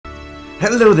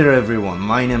Hello there everyone,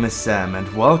 my name is Sam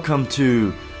and welcome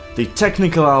to the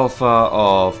technical alpha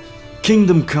of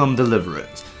Kingdom Come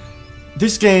Deliverance.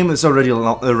 This game is already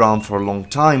around for a long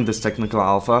time, this technical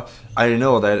alpha, I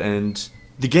know that, and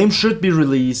the game should be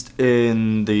released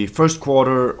in the first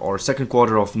quarter or second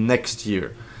quarter of next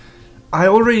year. I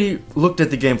already looked at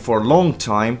the game for a long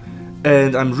time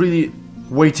and I'm really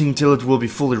waiting till it will be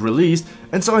fully released,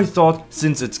 and so I thought,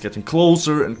 since it's getting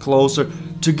closer and closer,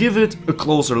 to give it a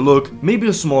closer look, maybe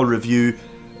a small review,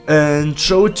 and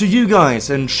show it to you guys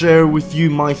and share with you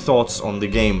my thoughts on the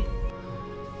game.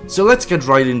 So let's get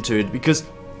right into it, because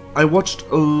I watched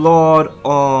a lot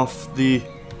of the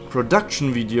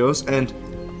production videos, and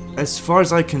as far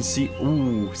as I can see,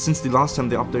 since the last time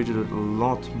they updated it a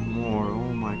lot more,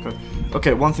 oh my god.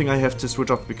 Okay, one thing I have to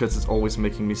switch off because it's always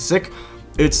making me sick,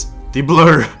 it's the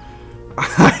blur.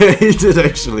 I hate it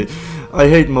actually. I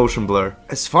hate motion blur.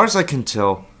 As far as I can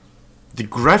tell, the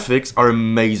graphics are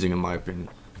amazing in my opinion.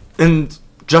 And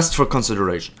just for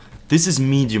consideration, this is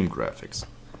medium graphics.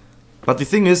 But the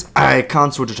thing is, I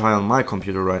can't switch it high on my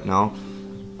computer right now,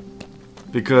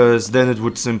 because then it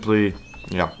would simply,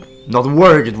 not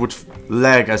work, it would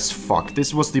lag as fuck.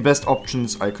 This was the best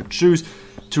options I could choose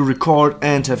to record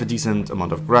and have a decent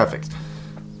amount of graphics.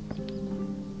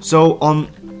 So on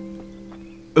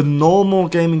a normal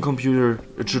gaming computer,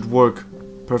 it should work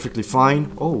perfectly fine.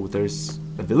 Oh, there's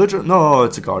a villager? No,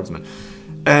 it's a guardsman.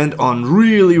 And on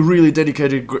really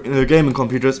dedicated gaming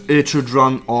computers, it should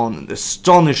run on an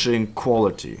astonishing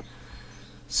quality.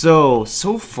 So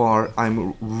far,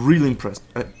 I'm really impressed.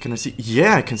 Can I see?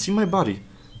 Yeah, I can see my body.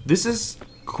 This is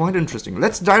quite interesting.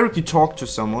 Let's directly talk to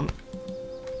someone.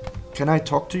 Can I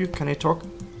talk to you? Can I talk?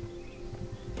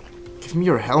 Give me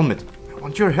your helmet. I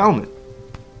want your helmet.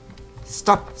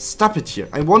 Stop it here.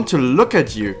 I want to look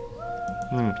at you.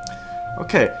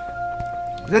 Okay,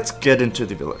 let's get into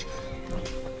the village.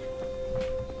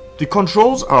 The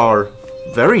controls are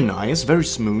very nice, very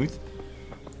smooth.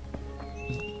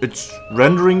 It's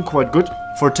rendering quite good.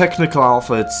 For technical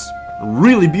alpha, it's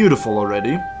really beautiful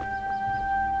already.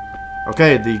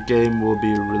 Okay, the game will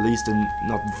be released in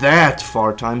not that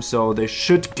far time, so they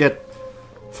should get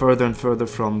further and further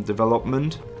from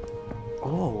development.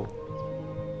 Oh.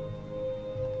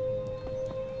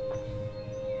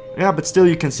 Yeah, but still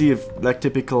you can see if, like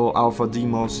typical alpha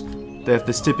demos, they have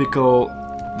this typical,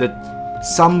 that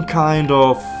some kind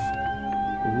of,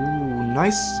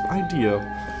 nice idea.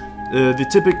 The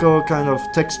typical kind of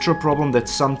texture problem that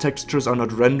some textures are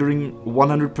not rendering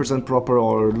 100% proper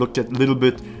or looked at a little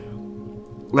bit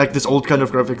like this old kind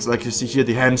of graphics, like you see here,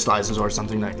 the ham slices or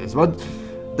something like this. But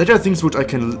that are things which I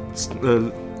can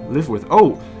live with.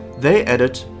 Oh, they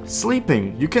added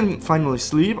sleeping. You can finally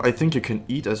sleep. I think you can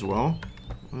eat as well.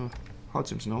 How it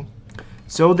seems, no.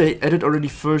 So they added already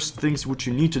first things which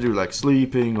you need to do, like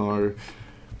sleeping or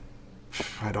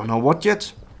I don't know what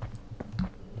yet.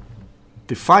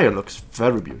 The fire looks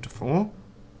very beautiful.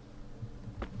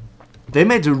 They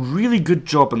made a really good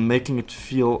job in making it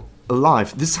feel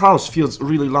alive. This house feels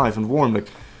really live and warm. Like,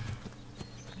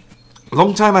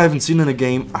 long time I haven't seen in a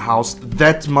game a house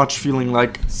that much feeling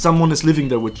like someone is living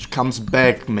there, which comes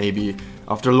back maybe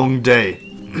after a long day.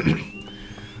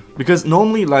 Because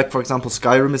normally, like for example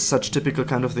Skyrim is such typical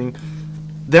kind of thing.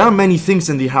 There are many things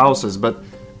in the houses, but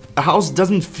a house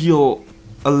doesn't feel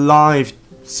alive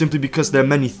simply because there are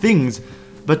many things,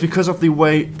 but because of the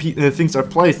way things are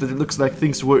placed, that it looks like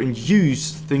things were in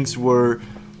use, things were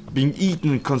being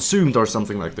eaten, consumed or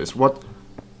something like this.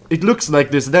 It looks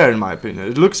like this there in my opinion.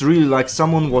 It looks really like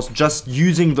someone was just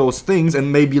using those things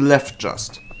and maybe left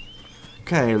just.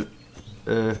 Okay,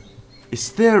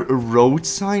 is there a road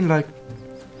sign like...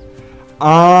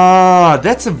 Ah,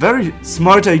 that's a very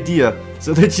smart idea,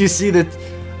 so that you see that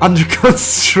under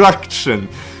construction.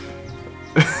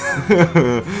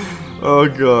 Oh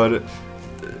god.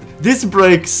 This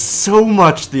breaks so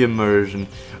much the immersion.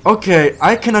 Okay,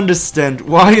 I can understand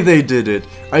why they did it.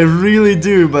 I really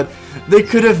do, but they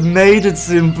could have made it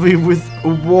simply with a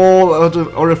wall out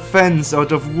of, or a fence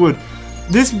out of wood.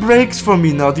 This breaks for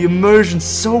me now, the immersion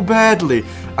so badly.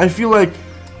 I feel like,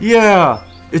 yeah,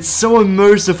 it's so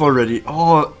immersive already.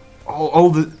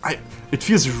 It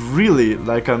feels really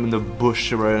like I'm in the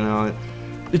bush right now.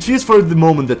 It feels for the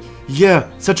moment that, yeah,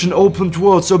 such an open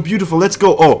world, so beautiful, let's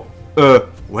go. Oh,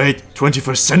 wait,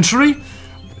 21st century?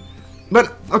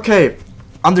 But, okay,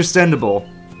 understandable.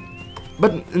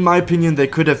 But in my opinion, they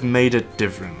could have made it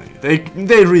differently.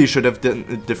 They really should have done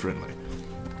it differently.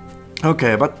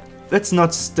 Okay, but let's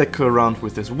not stick around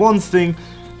with this one thing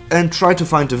and try to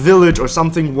find a village or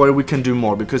something where we can do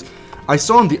more, because I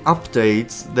saw in the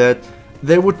updates that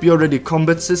there would be already a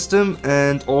combat system,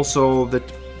 and also that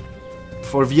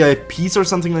for VIPs or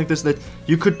something like this, that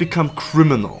you could become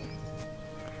criminal.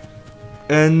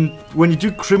 And when you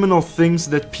do criminal things,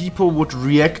 that people would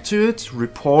react to it,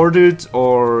 report it,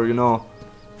 or, you know,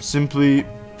 simply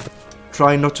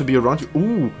try not to be around you.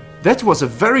 Ooh, that was a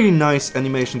very nice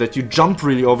animation, that you jump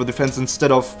really over the fence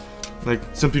instead of, like,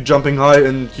 simply jumping high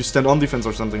and you stand on defense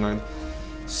or something like that.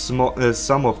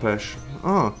 Summer Pesh.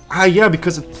 Ah, yeah,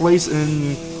 because it plays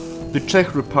in the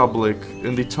Czech Republic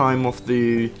in the time of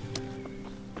the,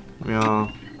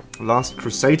 yeah, last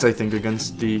crusades, I think,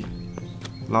 against the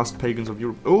last pagans of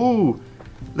Europe. Oh,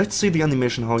 let's see the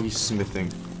animation, how he's smithing.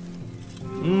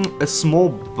 A small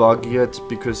bug yet,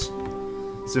 because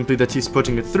simply that he's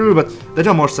putting it through, but there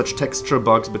are more such texture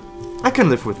bugs, but I can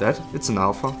live with that. It's an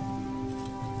alpha.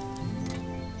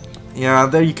 Yeah,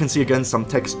 there you can see again some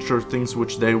texture things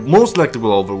which they most likely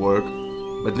will overwork.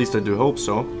 At least I do hope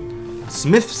so.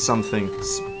 Smith something.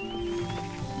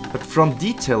 But from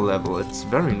detail level, it's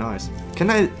very nice. Can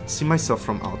I see myself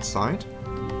from outside?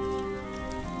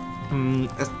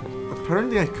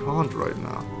 Apparently I can't right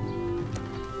now.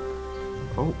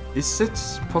 Oh, is it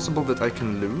possible that I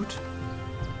can loot?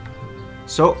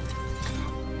 So,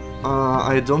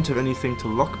 I don't have anything to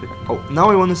lockpick. Oh, now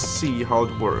I want to see how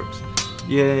it works.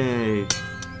 Yay!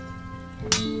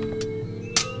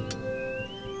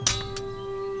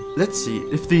 Let's see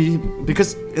if the,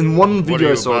 because in one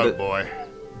video I saw that. Boy?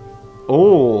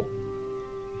 Oh,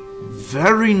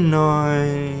 very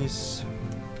nice.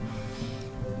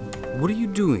 What are you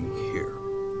doing here?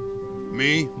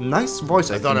 Me? Nice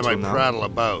voice. I thought I might prattle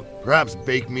about. Perhaps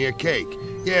bake me a cake.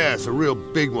 Yes, a real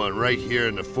big one right here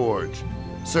in the forge.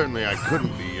 Certainly I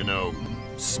couldn't be, you know,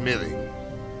 smithing.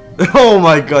 Oh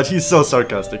my god, he's so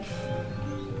sarcastic.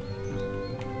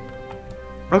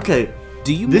 Okay.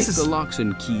 Do you make the locks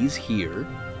and keys here?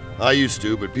 I used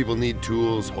to, but people need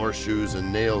tools, horseshoes,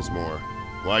 and nails more.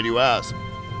 Why do you ask?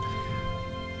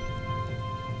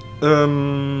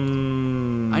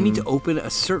 I need to open a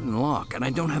certain lock, and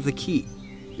I don't have the key.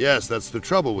 Yes, that's the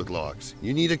trouble with locks.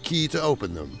 You need a key to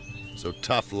open them. So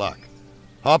tough luck.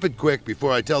 Hop it quick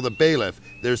before I tell the bailiff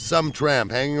there's some tramp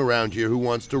hanging around here who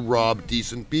wants to rob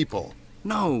decent people.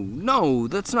 No,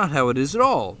 that's not how it is at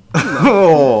all.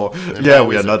 Oh, yeah,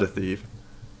 we are not a thief.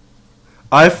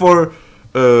 Do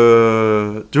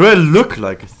I look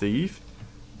like a thief?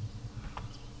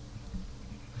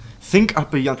 Think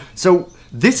up a young. So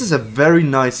this is a very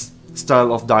nice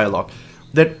style of dialogue.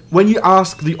 That when you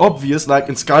ask the obvious, like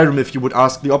in Skyrim, if you would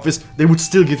ask the obvious, they would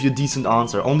still give you a decent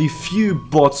answer. Only few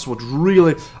bots would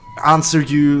really answer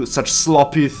you such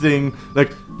sloppy thing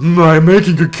like, I'm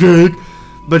making a cake.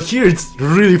 But here it's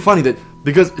really funny that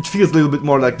because it feels a little bit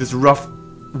more like this rough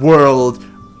world,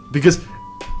 because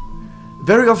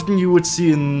very often you would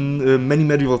see in many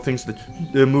medieval things that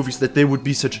movies that they would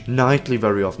be such knightly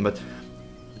very often, but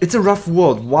it's a rough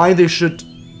world. Why they should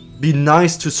be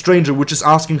nice to a stranger which is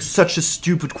asking such a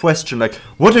stupid question like,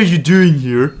 what are you doing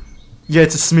here? Yeah,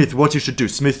 it's a smith. What you should do?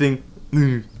 Smithing?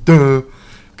 Duh.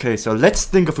 Okay, so let's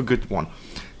think of a good one.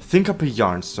 Think up a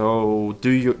yarn. So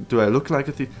do I look like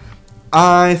a thief?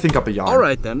 I think up a yarn.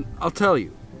 Alright then, I'll tell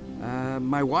you.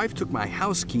 My wife took my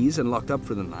house keys and locked up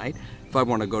for the night. If I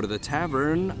want to go to the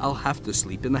tavern, I'll have to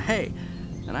sleep in the hay.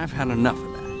 And I've had enough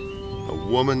of that. A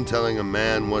woman telling a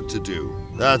man what to do.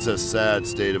 That's a sad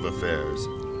state of affairs.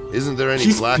 Isn't there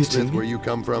any blacksmith where you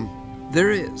come from? There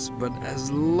is, but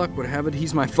as luck would have it,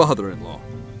 he's my father-in-law.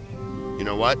 You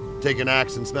know what? Take an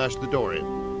axe and smash the door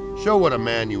in. Show what a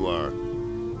man you are.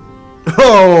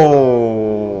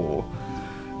 Oh!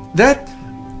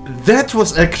 That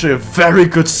was actually a very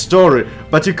good story,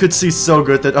 but you could see so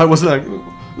good that I was like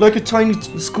a tiny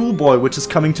schoolboy which is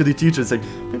coming to the teacher and saying,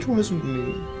 it wasn't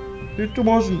me. It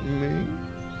wasn't me.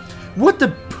 What a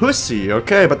pussy,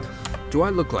 okay, but... Do I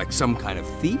look like some kind of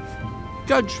thief?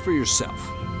 Judge for yourself.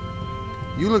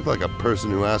 You look like a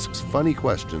person who asks funny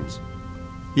questions.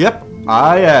 Yep,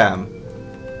 I am.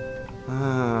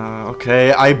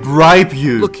 Okay, I bribe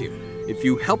you. Look here, if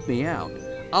you help me out,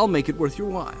 I'll make it worth your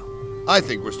while. I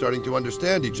think we're starting to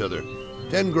understand each other.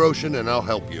 10 groschen and I'll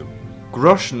help you.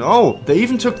 Groschen? Oh, they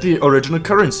even took the original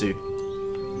currency.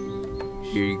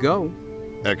 Here you go.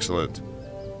 Excellent.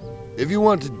 If you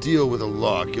want to deal with a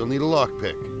lock, you'll need a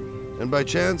lockpick. And by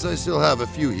chance, I still have a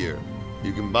few here.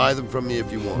 You can buy them from me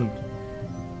if you want.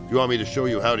 Do you want me to show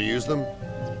you how to use them?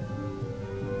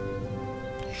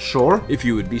 Sure. If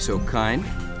you would be so kind.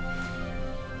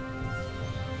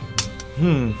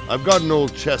 I've got an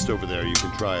old chest over there you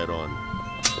can try it on.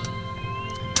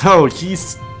 Oh,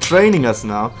 he's training us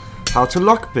now. How to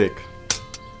lockpick.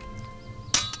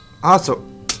 Ah, so...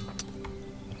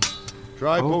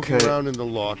 Try poking Okay. around in the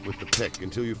lock with the pick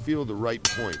until you feel the right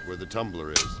point where the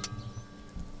tumbler is.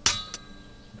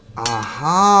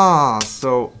 Aha!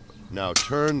 So, Now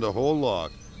turn the whole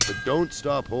lock, but don't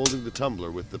stop holding the tumbler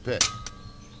with the pick.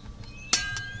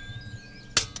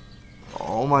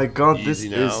 oh my god, Easy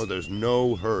this now, is... there's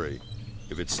no hurry.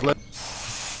 If it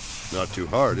slips, not too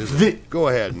hard, is Thi- it? Go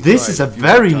ahead and This try is it a a few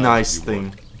more very times nice if you thing.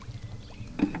 want.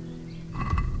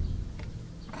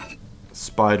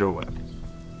 Spiderweb.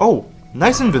 Oh,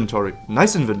 nice inventory.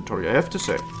 Nice inventory, I have to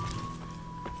say.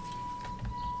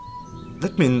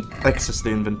 Let me access the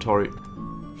inventory.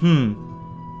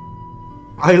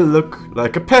 I look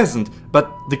like a peasant,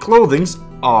 but the clothings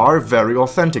are very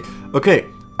authentic. Okay,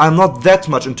 I'm not that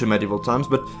much into medieval times,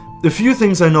 but a few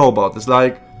things I know about this,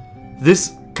 like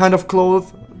this kind of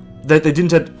cloth that they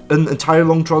didn't have an entire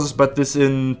long trousers, but this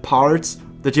in parts,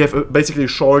 that you have basically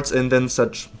shorts and then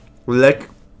such leg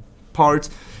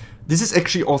parts. This is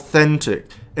actually authentic,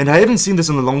 and I haven't seen this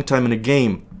in a long time in a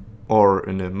game or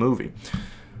in a movie.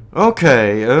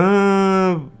 Okay,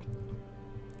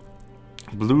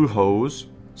 blue hose.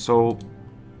 So,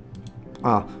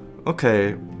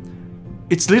 okay.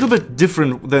 It's a little bit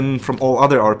different than from all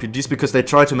other RPGs because they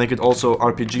try to make it also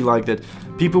RPG-like, that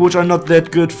people which are not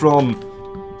that good from,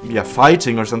 yeah,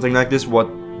 fighting or something like this. What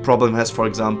problem has, for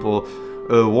example,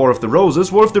 War of the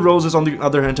Roses? War of the Roses, on the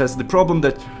other hand, has the problem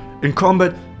that in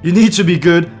combat you need to be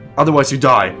good, otherwise you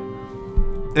die.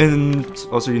 And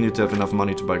also you need to have enough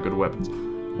money to buy good weapons.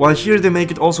 While here they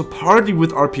make it also partly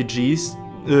with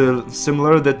RPGs,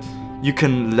 similar, that you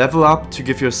can level up to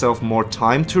give yourself more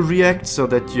time to react, so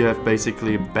that you have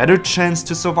basically a better chance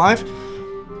to survive.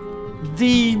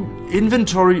 The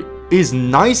inventory is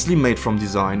nicely made from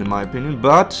design, in my opinion,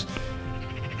 but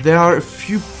there are a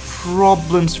few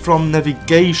problems from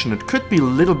navigation. It could be a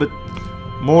little bit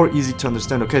more easy to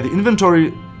understand. Okay, the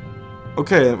inventory...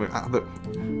 Okay,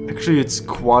 actually it's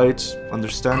quite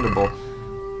understandable.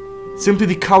 Simply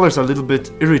the colors are a little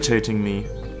bit irritating me.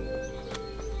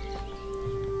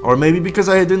 Or maybe because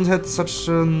I didn't have such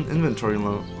an inventory in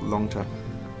a long time.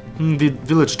 The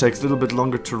village takes a little bit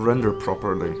longer to render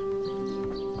properly.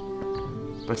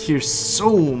 But here's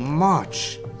so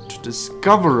much to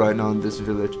discover right now in this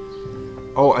village.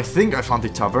 Oh, I think I found the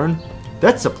tavern.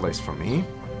 That's a place for me.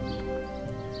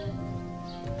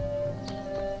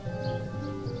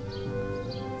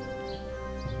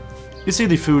 You see,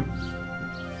 the food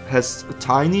has a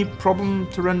tiny problem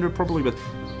to render properly, but...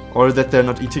 Or that they're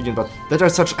not eating it, but that are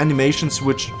such animations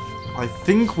which I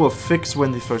think will fix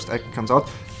when the first act comes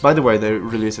out. By the way, they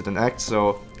release it in acts,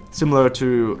 so similar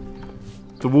to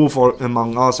The Wolf or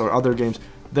Among Us or other games,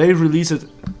 they release it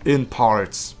in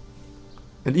parts.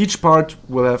 And each part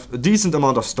will have a decent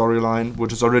amount of storyline,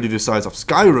 which is already the size of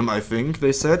Skyrim, I think,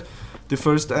 they said, the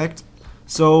first act.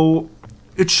 So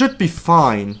it should be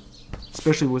fine,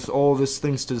 especially with all these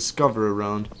things to discover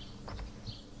around.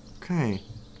 Okay.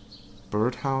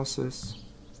 Birdhouses,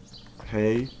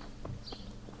 hay.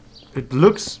 It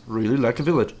looks really like a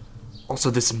village. Also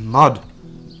this mud.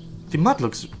 The mud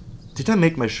looks... Did I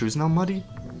make my shoes now muddy?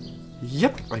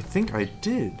 Yep, I think I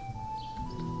did.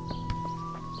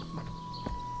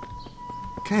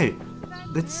 Okay,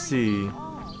 let's see.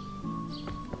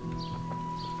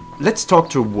 Let's talk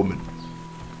to a woman.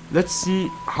 Let's see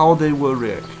how they will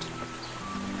react.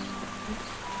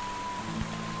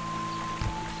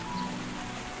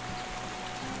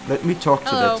 Let me talk to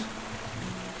Hello.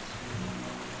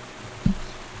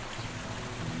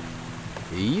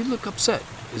 Hey, you look upset.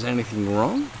 Is anything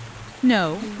wrong?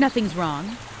 No, nothing's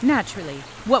wrong. Naturally.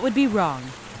 What would be wrong?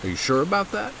 Are you sure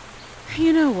about that?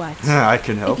 You know what? that. I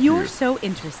can help If you're you. so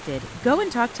interested, go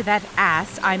and talk to that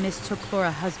ass I mistook for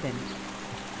a husband.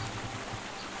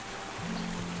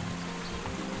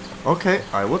 Okay,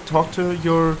 I will talk to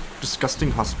your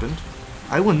disgusting husband.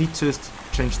 I will need to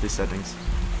change the settings.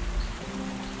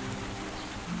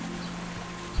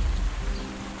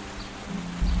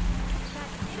 That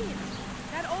idiot!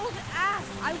 That old ass!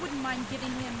 I wouldn't mind giving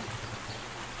him...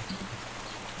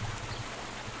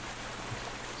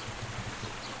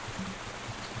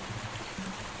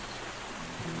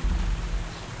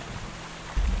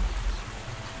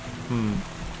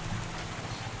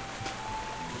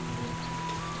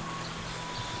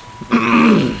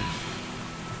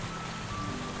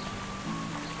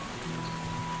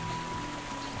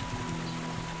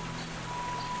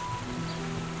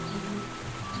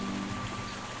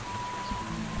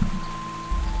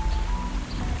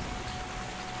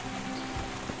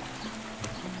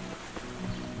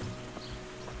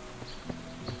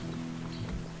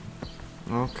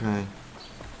 Okay.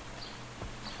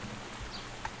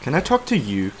 Can I talk to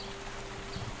you?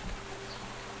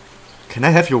 Can I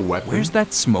have your weapon? Where's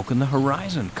that smoke in the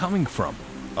horizon coming from?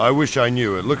 I wish I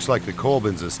knew. It looks like the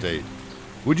Colbins estate.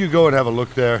 Would you go and have a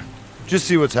look there? Just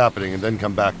see what's happening and then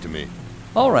come back to me.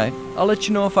 All right, I'll let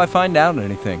you know if I find out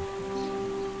anything.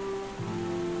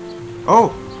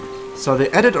 Oh, so they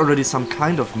added already some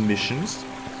kind of missions.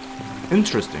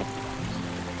 Interesting.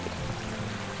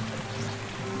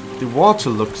 The water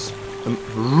looks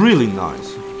really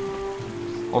nice.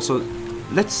 Also,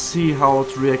 let's see how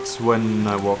it reacts when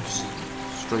I walk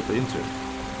straight into it.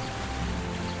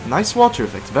 Nice water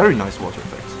effects, very nice water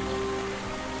effects.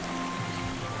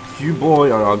 You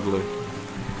boy are ugly.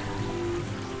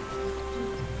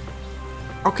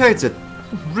 Okay, it's a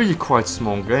really quite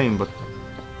small game, but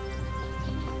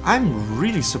I'm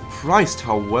really surprised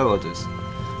how well it is.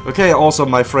 Okay, also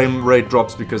my frame rate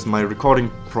drops because my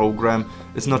recording program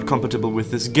is not compatible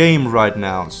with this game right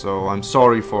now, so I'm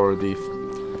sorry for the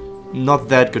not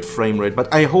that good frame rate, but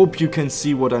I hope you can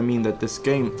see what I mean, that this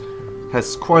game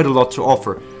has quite a lot to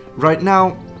offer. Right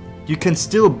now, you can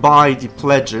still buy the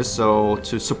pledges, so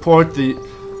to support the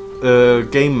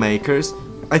game makers.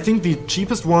 I think the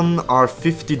cheapest one are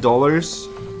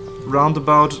 $50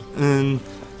 roundabout, and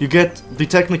you get the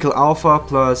technical alpha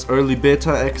plus early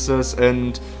beta access,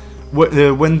 and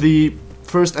when the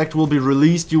first act will be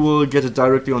released, you will get it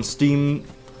directly on Steam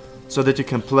so that you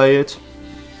can play it.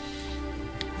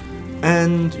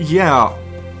 And yeah,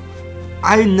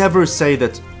 I never say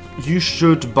that you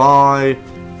should buy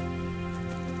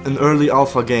an early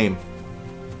alpha game.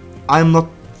 I'm not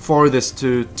for this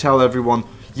to tell everyone,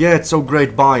 yeah, it's so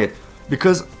great, buy it.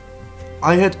 Because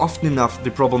I had often enough the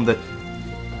problem that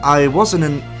I was in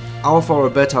an alpha or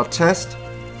beta test,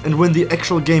 and when the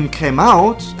actual game came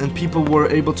out and people were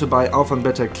able to buy alpha and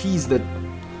beta keys, that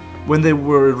when they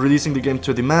were releasing the game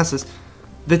to the masses,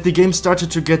 that the game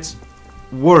started to get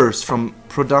worse from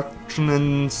production,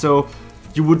 and so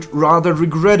you would rather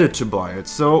regret it to buy it.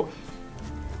 So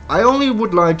I only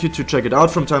would like you to check it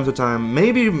out from time to time,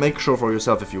 maybe make sure for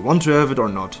yourself if you want to have it or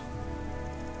not.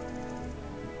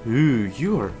 Ooh,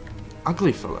 you are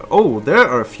ugly fella. Oh, there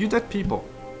are a few dead people.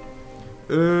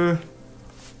 I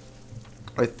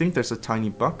think there's a tiny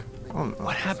bug. Oh, no.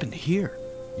 What happened here?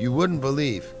 You wouldn't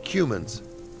believe. Humans.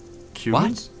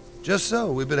 Humans? Just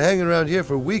so. We've been hanging around here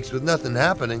for weeks with nothing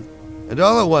happening. And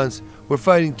all at once, we're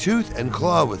fighting tooth and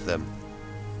claw with them.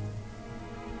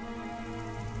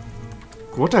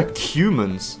 What are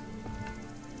humans?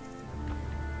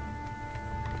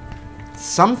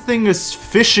 Something is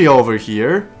fishy over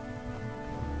here.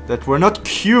 That we're not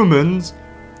humans.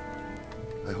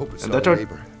 I hope it's And not that a are-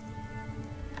 neighbor.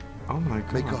 Oh my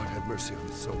god. May God have mercy on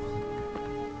his soul.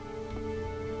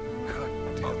 God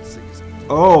damn Sigismund.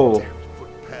 Oh. Damned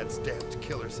footpads, damned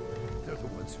killers. They're the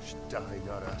ones who should die,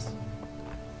 not us.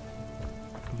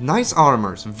 Nice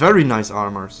armors. Very nice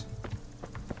armors.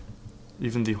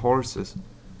 Even the horses.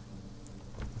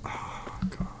 Oh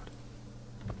god.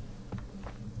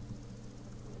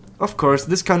 Of course,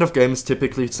 this kind of game is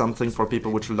typically something for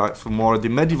people which like for more the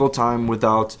medieval time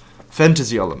without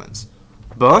fantasy elements.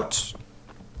 But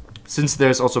since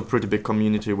there's also a pretty big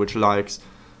community which likes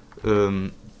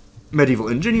medieval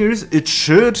engineers, it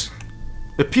should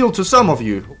appeal to some of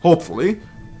you, hopefully.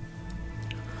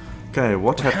 Okay,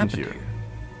 what happened here?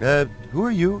 Who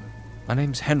are you? My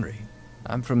name's Henry.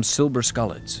 I'm from Silver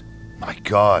Scullets. My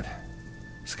God.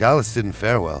 Skalitz didn't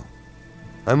fare well.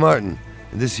 I'm Martin,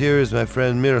 and this here is my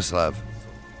friend Miroslav.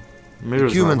 The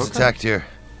humans okay. attacked here.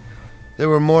 There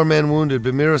were more men wounded,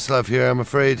 but Miroslav here, I'm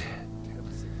afraid,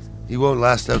 he won't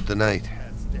last out the night.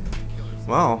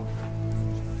 Wow.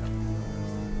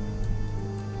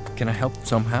 Can I help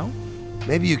somehow?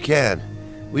 Maybe you can.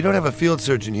 We don't have a field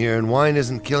surgeon here, and wine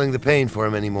isn't killing the pain for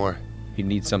him anymore. You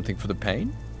need something for the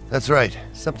pain? That's right.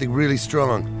 Something really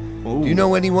strong. Ooh. Do you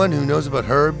know anyone who knows about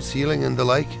herbs, healing, and the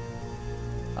like?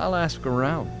 I'll ask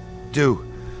around. Do.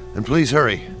 And please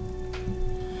hurry.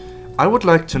 I would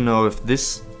like to know if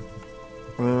this...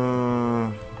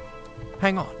 Hang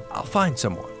on, I'll find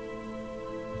someone.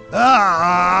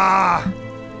 Ah!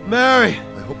 Mary!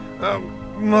 I hope... Oh,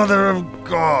 Mother of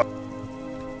God!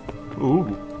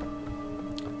 Ooh.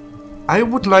 I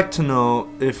would like to know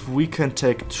if we can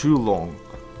take too long.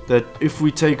 That if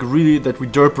we take really, that we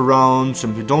derp around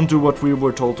and we don't do what we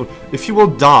were told to, if you will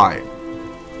die.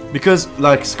 Because,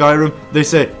 like Skyrim, they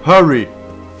say, hurry!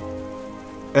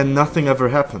 And nothing ever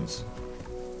happens.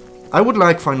 I would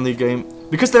like finally a game,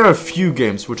 because there are a few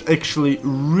games which actually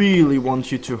really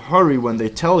want you to hurry when they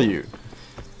tell you.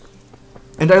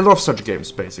 And I love such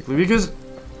games, basically, because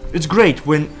it's great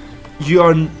when you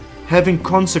are having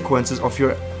consequences of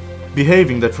your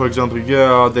behaving. That, for example,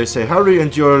 yeah, they say hurry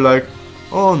and you're like,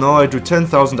 oh no, I do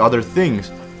 10,000 other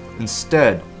things.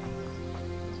 instead.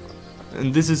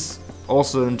 And this is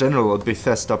also in general a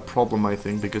Bethesda problem, I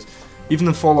think, because even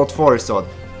in Fallout 4 I saw it.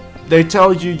 They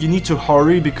tell you you need to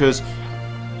hurry because...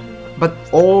 But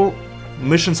all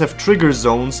missions have trigger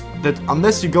zones that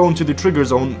unless you go into the trigger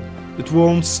zone, it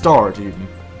won't start even.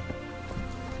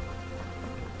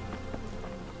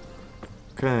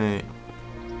 Okay.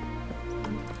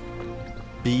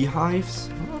 Beehives?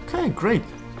 Okay, great.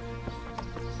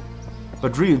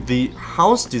 But really, the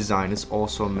house design is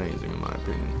also amazing in my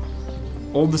opinion.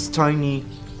 All these tiny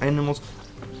animals.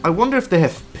 I wonder if they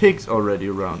have pigs already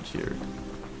around here.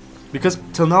 Because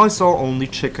till now I saw only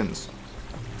chickens.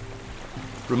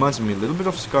 Reminds me a little bit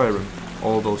of Skyrim.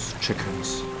 All those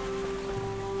chickens.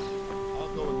 I'll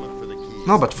go and look for the keys.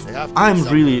 No, but They have to be I'm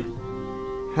somewhere. really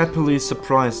happily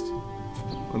surprised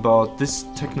about this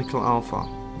technical alpha.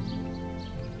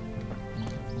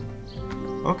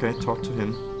 Okay, talk to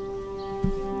him.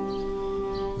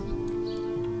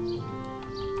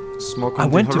 Smoke on I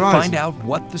went the to horizon. find out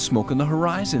what the smoke on the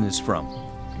horizon is from.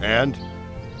 And?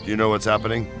 Do you know what's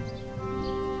happening?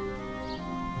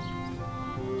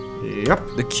 Yep.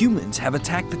 The Cumans have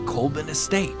attacked the Colbin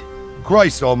estate.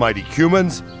 Christ almighty,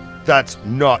 humans! That's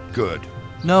not good.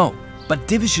 No, but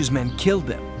Divish's men killed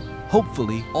them.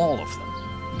 Hopefully, all of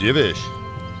them. Divish?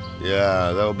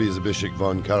 Yeah, that'll be Zabishik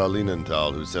von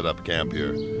Karalinenthal who set up camp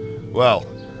here. Well,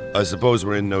 I suppose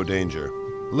we're in no danger.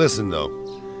 Listen, though.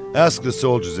 Ask the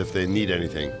soldiers if they need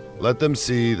anything. Let them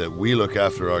see that we look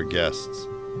after our guests.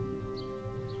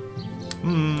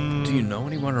 Do you know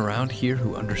anyone around here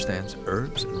who understands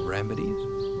herbs and remedies?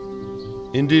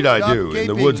 Indeed I Stop do. In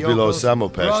the gaping, woods below yokels, or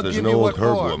Samopech, I'll there's give an you old what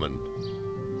herb for.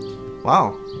 woman.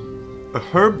 Wow. A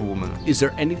herb woman. Is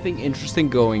there anything interesting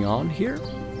going on here?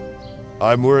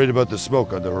 I'm worried about the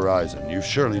smoke on the horizon. You've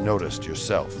surely noticed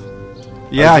yourself.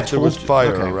 Yeah, As I if there told was you.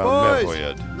 fire Okay. around Boys,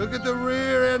 Mehoyed. look at the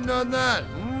rear end on that.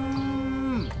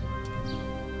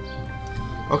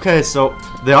 Okay, so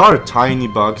there are tiny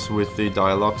bugs with the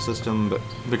dialogue system, but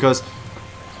because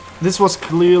this was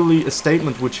clearly a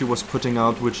statement which he was putting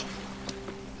out, which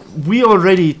we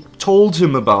already told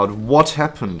him about what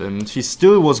happened, and he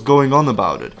still was going on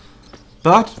about it.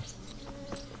 But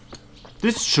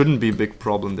this shouldn't be a big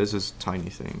problem. This is a tiny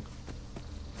thing.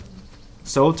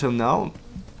 So till now,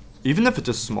 even if it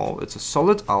is small, it's a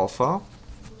solid alpha.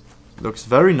 Looks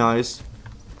very nice.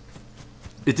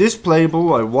 It is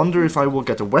playable. I wonder if I will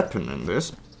get a weapon in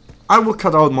this. I will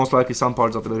cut out most likely some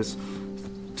parts of this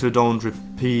to don't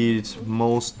repeat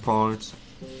most parts.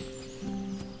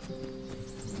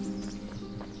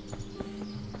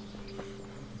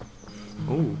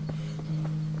 Oh.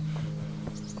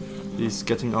 He's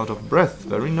getting out of breath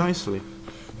very nicely.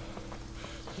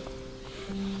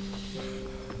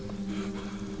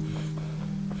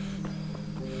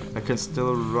 I can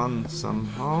still run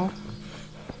somehow.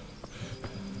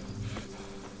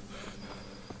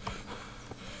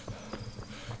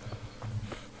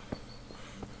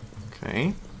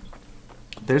 Okay.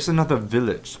 There's another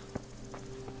village.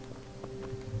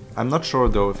 I'm not sure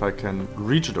though if I can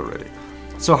reach it already.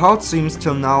 So how it seems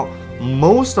till now,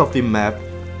 most of the map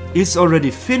is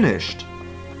already finished.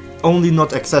 Only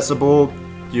not accessible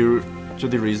due to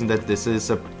the reason that this is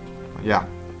a... yeah.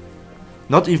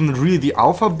 Not even really the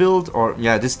alpha build, or...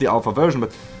 yeah, this is the alpha version,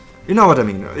 but... you know what I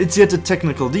mean. It's yet a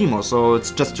technical demo, so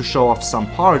it's just to show off some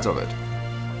parts of it.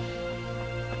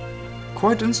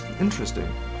 Quite interesting.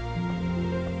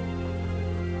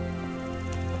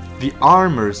 The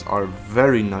armors are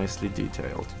very nicely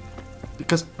detailed.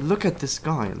 Because look at this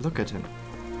guy, look at him.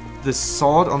 The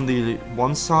sword on the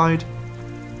one side,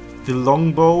 the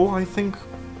longbow, I think,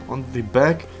 on the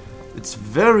back. It's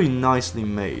very nicely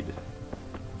made.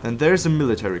 And there's a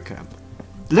military camp.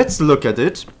 Let's look at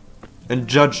it and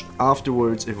judge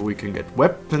afterwards if we can get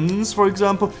weapons, for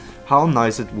example, how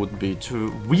nice it would be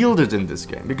to wield it in this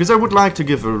game. Because I would like to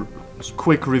give a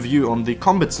quick review on the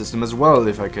combat system as well,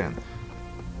 if I can.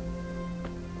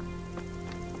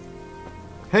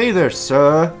 Hey there,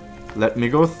 sir. Let me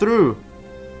go through.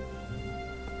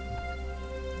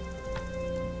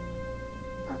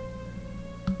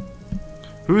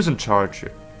 Who's in charge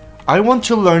here? I want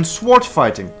to learn sword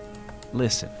fighting.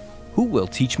 Listen, who will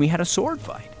teach me how to sword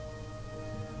fight?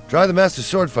 Try the master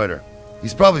sword fighter.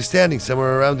 He's probably standing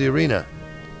somewhere around the arena.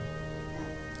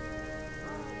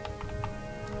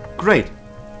 Great.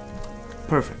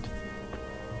 Perfect.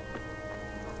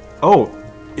 Oh,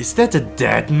 is that a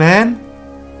dead man?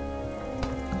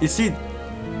 Is he...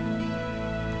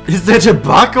 is that a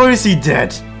bug or is he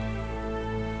dead?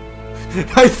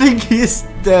 I think he's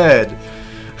dead.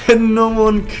 And no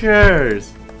one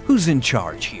cares. Who's in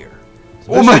charge here?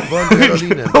 Oh my... Von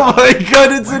Carolina. oh my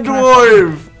god, it's a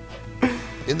dwarf!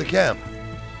 In the camp.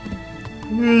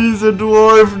 He's a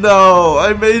dwarf now.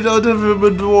 I made out of him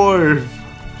a dwarf.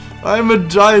 I'm a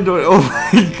giant. Oh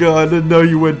my god, I didn't know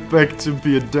you went back to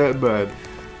be a dead man.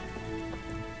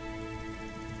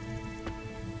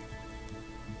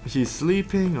 He's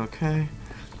sleeping, okay.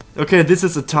 Okay, this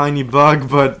is a tiny bug,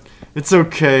 but it's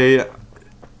okay.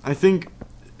 I think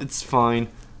it's fine.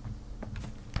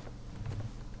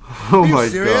 Oh my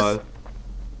god.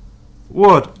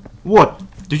 What? What?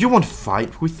 Do you want to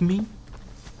fight with me?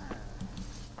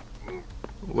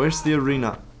 Where's the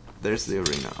arena? There's the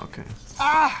arena, okay.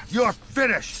 Ah! You're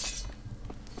finished!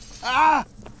 Ah!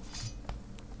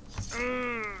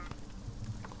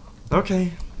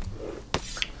 Okay.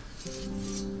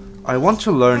 I want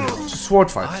to learn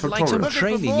sword fight. I'd like some tutorial.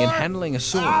 training in handling a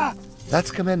sword.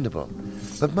 That's commendable,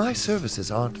 but my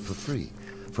services aren't for free.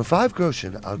 For 5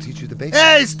 groschen, I'll teach you the basics.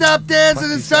 Hey, stop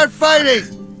dancing and start fighting!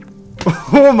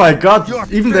 Oh my god, You're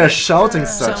even they're finished. shouting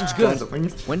such Sounds good. kinds of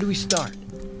things. When do we start?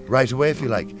 Right away if you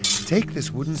like. Take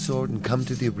this wooden sword and come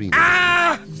to the arena.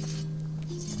 Ah!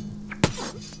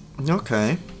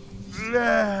 Okay.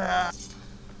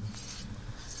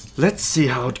 Let's see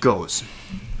how it goes.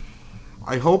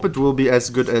 I hope it will be as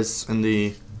good as in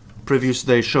the previews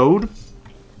they showed.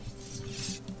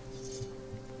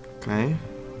 Okay.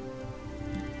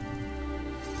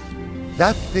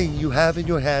 That thing you have in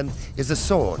your hand is a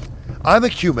sword. I'm a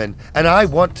human, and I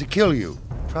want to kill you.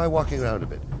 Try walking around a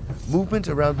bit. Movement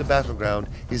around the battleground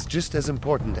is just as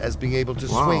important as being able to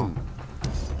Wow. swing.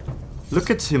 Look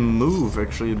at him move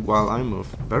actually while I move.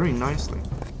 Very nicely.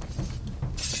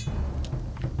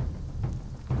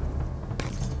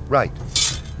 Right.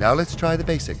 Now let's try the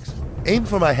basics. Aim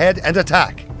for my head and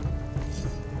attack.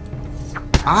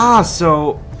 Ah,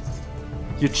 so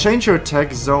you change your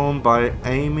attack zone by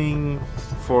aiming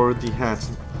for the head.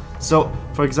 So,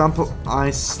 for example,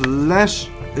 I slash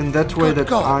in that way Good that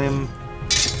God. I'm...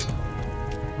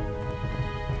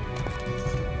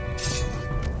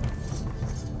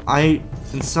 I,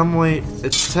 in some way,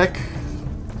 attack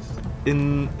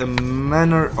in a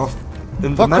manner of...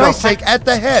 In the For manner of Christ's sake, at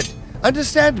the head.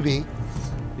 Understand me?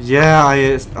 Yeah, I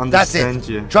That's understand it.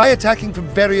 you. Try attacking from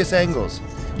various angles.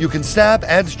 You can stab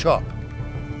and chop.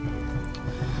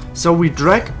 So we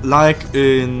drag, like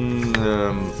in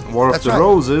War of That's the right.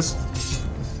 Roses,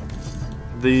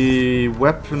 the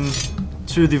weapon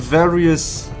to the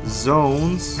various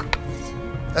zones.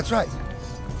 That's right.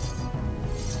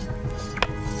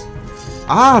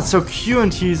 Ah, so Q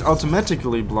and he's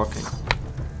automatically blocking.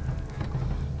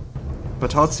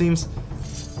 But how it seems...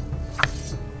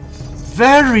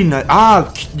 Very nice.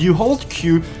 Ah, you hold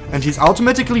Q and he's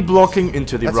automatically blocking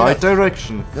into the That's right right.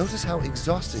 direction. Notice how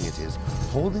exhausting it is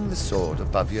holding the sword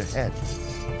above your head.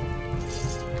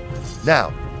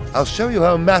 Now, I'll show you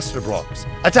how Master blocks.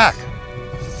 Attack!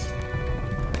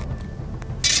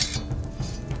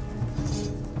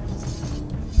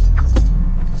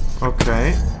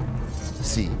 Okay.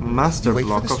 See? Master You wait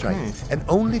block, for the strike okay. and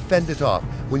only fend it off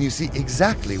when you see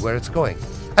exactly where it's going.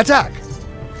 Attack!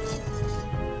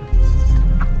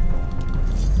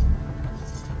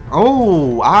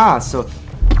 Oh, ah, so...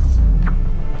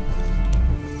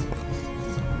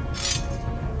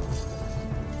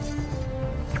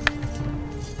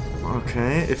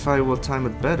 Okay, if I will time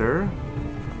it better...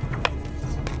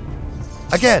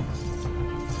 Again!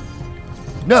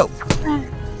 No!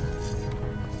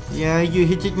 Yeah, you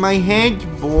hit my head,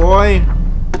 boy!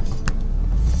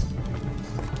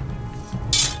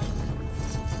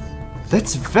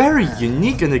 That's very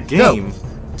unique in the game,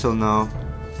 till now.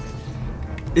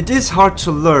 It is hard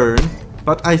to learn,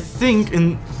 but I think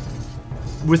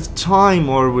with time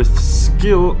or with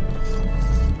skill,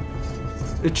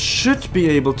 it should be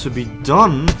able to be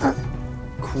done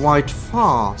quite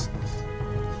fast.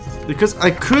 Because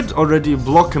I could already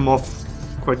block him off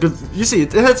quite good. You see,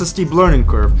 it has a steep learning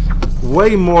curve.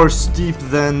 Way more steep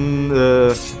than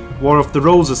War of the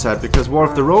Roses had. Because War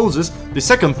of the Roses, the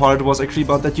second part was actually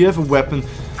about that you have a weapon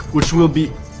which will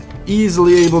be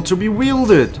easily able to be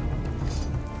wielded.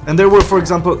 And there were, for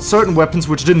example, certain weapons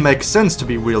which didn't make sense to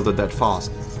be wielded that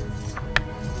fast.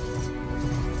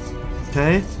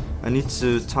 Okay, I need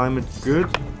to time it good.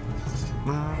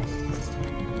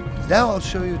 Now I'll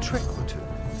show you a trick or two.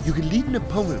 You can lead an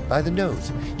opponent by the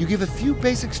nose. You give a few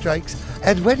basic strikes,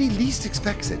 and when he least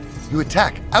expects it, you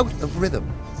attack out of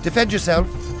rhythm. Defend yourself.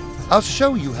 I'll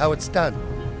show you how it's done.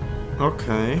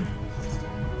 Okay.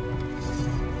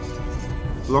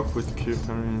 Block with Q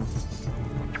parry.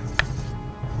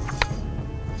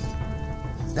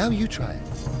 Now you try it.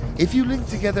 If you link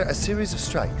together a series of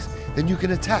strikes, then you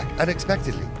can attack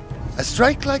unexpectedly. A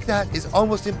strike like that is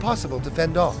almost impossible to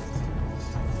fend off.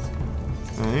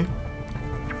 Okay.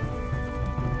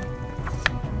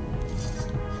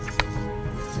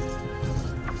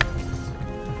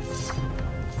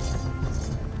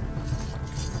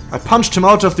 I punched him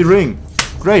out of the ring.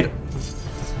 Great.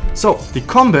 So, the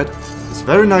combat is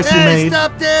very nicely Hey, made.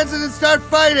 stop dancing and start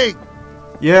fighting!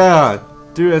 Yeah,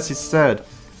 do as he said.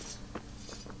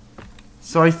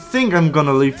 So I think I'm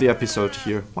gonna leave the episode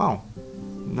here. Wow,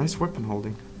 nice weapon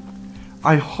holding.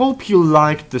 I hope you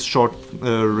liked this short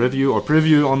review or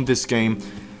preview on this game.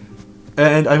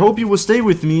 And I hope you will stay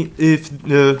with me if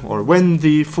or when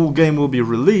the full game will be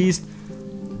released.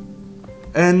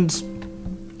 And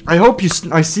I hope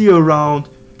I see you around.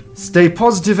 Stay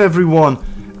positive, everyone,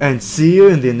 and see you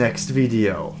in the next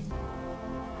video.